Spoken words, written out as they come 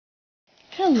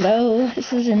Hello,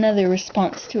 this is another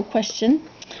response to a question.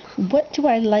 What do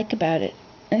I like about it?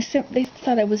 They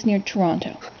thought I was near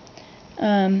Toronto.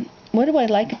 What do I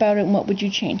like about it and what would you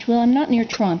change? Well, I'm not near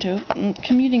Toronto. I'm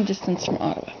commuting distance from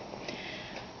Ottawa.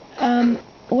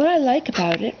 What I like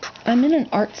about it, I'm in an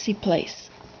artsy place.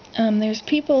 There's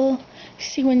people,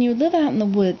 see, when you live out in the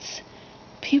woods,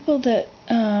 people that,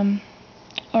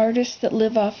 artists that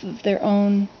live off of their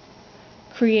own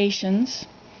creations,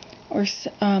 or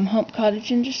home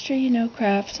cottage industry,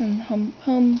 crafts and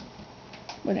home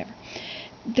whatever.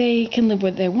 They can live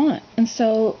where they want, and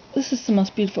so this is the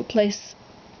most beautiful place.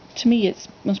 To me, it's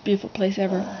the most beautiful place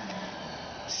ever.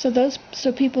 So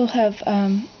people have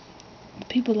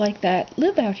people like that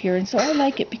live out here, and so I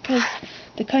like it because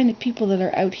the kind of people that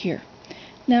are out here.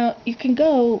 Now you can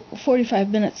go 45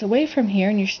 minutes away from here,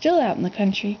 and you're still out in the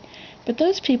country, but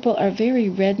those people are very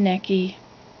rednecky.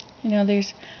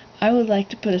 I would like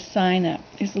to put a sign up.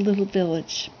 There's a little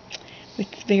village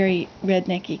with very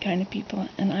rednecky kind of people,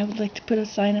 and I would like to put a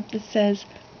sign up that says,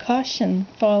 "Caution,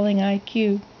 falling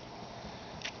IQ."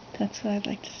 That's what I'd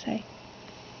like to say.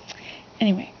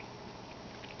 Anyway,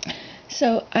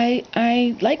 so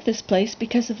I like this place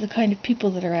because of the kind of people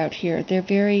that are out here. They're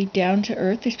very down to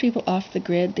earth. There's people off the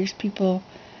grid. There's people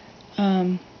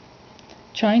trying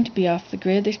to be off the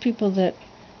grid. There's people that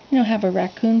have a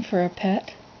raccoon for a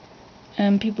pet.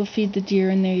 People feed the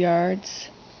deer in their yards.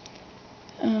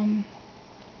 A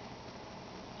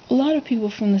lot of people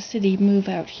from the city move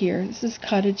out here. This is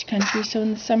cottage country, so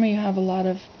in the summer you have a lot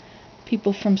of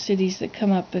people from cities that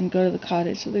come up and go to the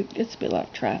cottage, so there gets to be a lot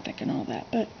of traffic and all that.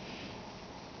 But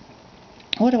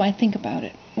what do I think about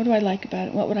it? What do I like about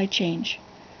it? What would I change?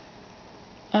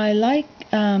 I like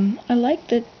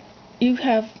that you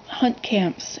have hunt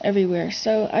camps everywhere.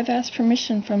 So I've asked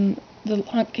permission from the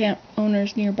hunt camp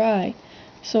owners nearby,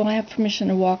 so I have permission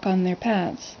to walk on their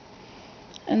paths.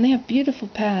 And they have beautiful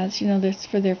paths, that's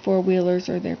for their four-wheelers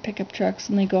or their pickup trucks,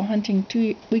 and they go hunting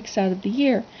 2 weeks out of the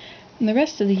year. And the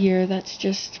rest of the year, that's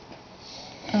just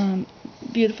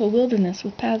beautiful wilderness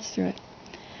with paths through it.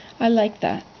 I like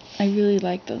that. I really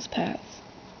like those paths.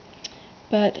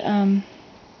 But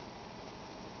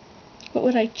what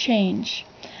would I change?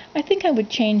 I think I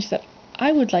would change that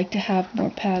I would like to have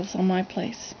more paths on my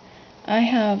place.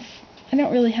 I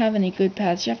don't really have any good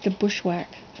paths. You have to bushwhack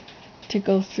to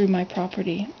go through my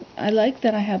property. I like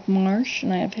that I have marsh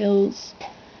and I have hills.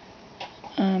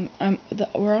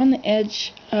 We're on the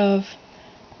edge of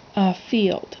a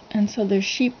field, and so there's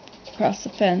sheep across the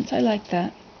fence. I like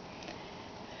that.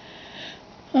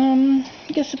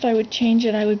 I guess if I would change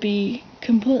it, I would be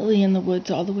completely in the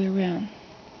woods all the way around.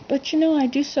 But I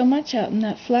do so much out in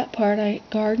that flat part. I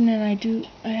garden and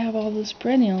I have all those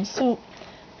perennials, so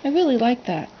I really like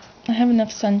that. I have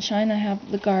enough sunshine. I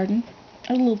have the garden.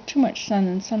 I have a little too much sun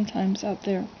and sometimes out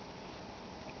there.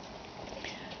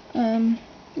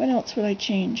 What else would I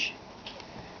change?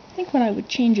 I think what I would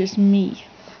change is me.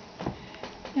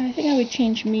 I think I would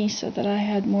change me so that I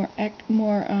had more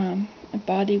my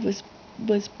body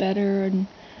was better, and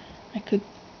I could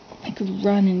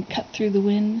run and cut through the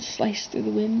wind, slice through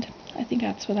the wind. I think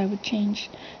that's what I would change.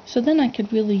 So then I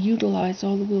could really utilize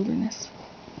all the wilderness.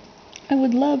 I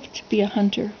would love to be a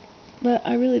hunter, but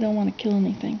I really don't want to kill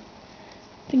anything.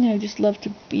 I think I would just love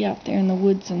to be out there in the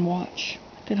woods and watch.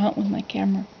 I could hunt with my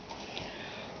camera.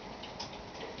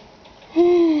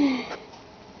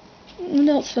 What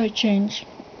else would I change?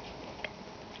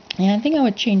 Yeah, I think I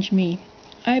would change me.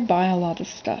 I buy a lot of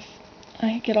stuff.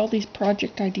 I get all these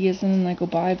project ideas and then I go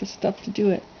buy the stuff to do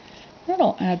it. That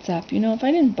all adds up. If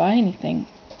I didn't buy anything,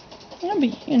 I'd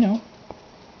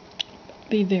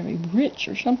be very rich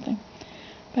or something.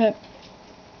 But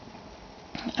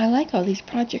I like all these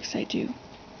projects I do.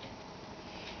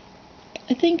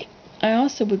 I think I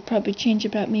also would probably change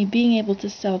about me being able to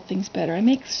sell things better. I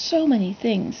make so many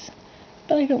things,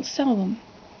 but I don't sell them.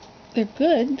 They're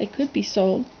good. They could be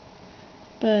sold.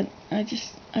 But I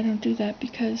don't do that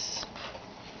because,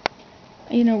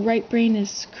 right brain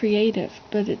is creative,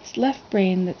 but it's left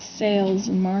brain that's sales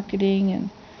and marketing and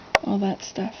all that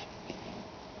stuff.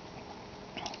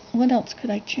 What else could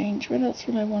I change? What else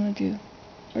would I want to do?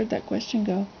 Where'd that question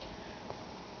go?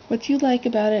 What do you like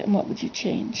about it and what would you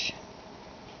change?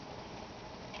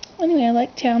 Anyway, I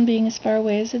like town being as far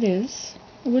away as it is.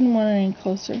 I wouldn't want it any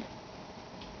closer.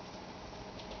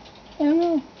 I don't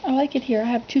know. I like it here. I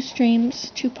have 2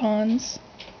 streams, 2 ponds.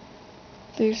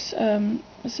 There's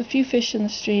a few fish in the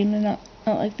stream. They're not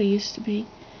like they used to be.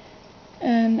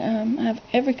 And I have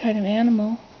every kind of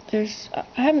animal. I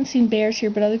haven't seen bears here,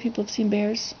 but other people have seen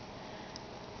bears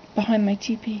behind my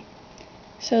teepee.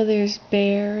 So there's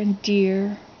bear and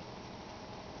deer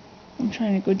I'm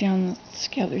trying to go down the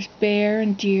scale. There's bear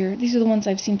and deer. These are the ones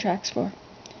I've seen tracks for.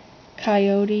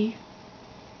 Coyote.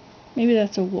 Maybe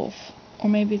that's a wolf. Or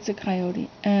maybe it's a coyote.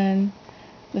 And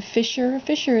the fisher. A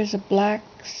fisher is a black,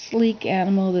 sleek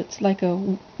animal that's like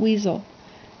a weasel.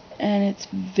 And it's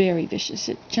very vicious.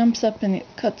 It jumps up and it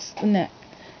cuts the neck.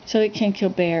 So it can kill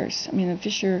bears. I mean, a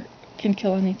fisher can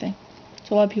kill anything.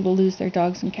 So a lot of people lose their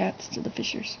dogs and cats to the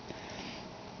fishers.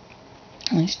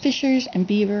 And there's fishers and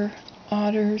beaver,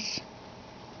 otters,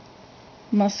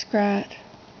 muskrat.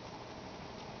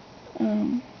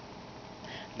 I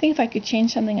think if I could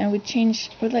change something, I would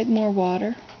like more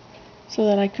water so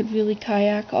that I could really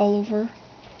kayak all over.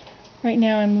 Right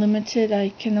now I'm limited. I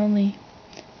can't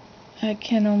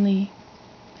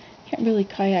really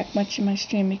kayak much in my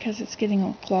stream because it's getting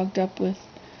all clogged up with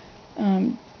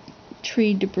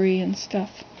tree debris and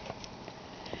stuff.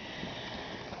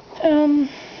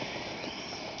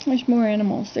 There's more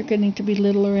animals. They're getting to be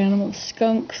littler animals.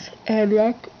 Skunks and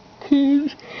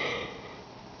raccoons.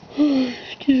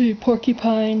 Excuse me,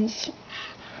 porcupines.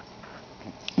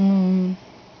 Then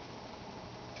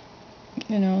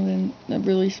the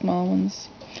really small ones.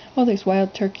 Oh, there's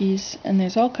wild turkeys, and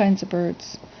there's all kinds of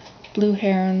birds. Blue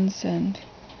herons and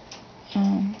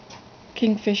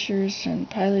kingfishers and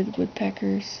pileated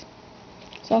woodpeckers.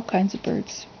 There's all kinds of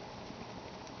birds.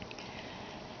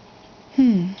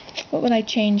 What would I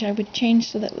change? I would change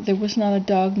so that there was not a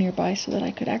dog nearby so that I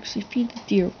could actually feed the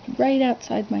deer right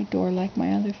outside my door like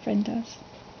my other friend does.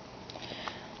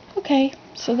 Okay,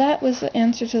 so that was the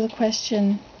answer to the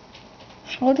question,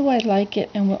 how do I like it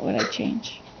and what would I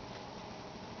change?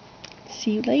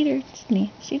 See you later,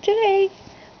 Disney. See you today.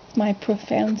 My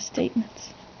profound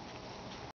statements.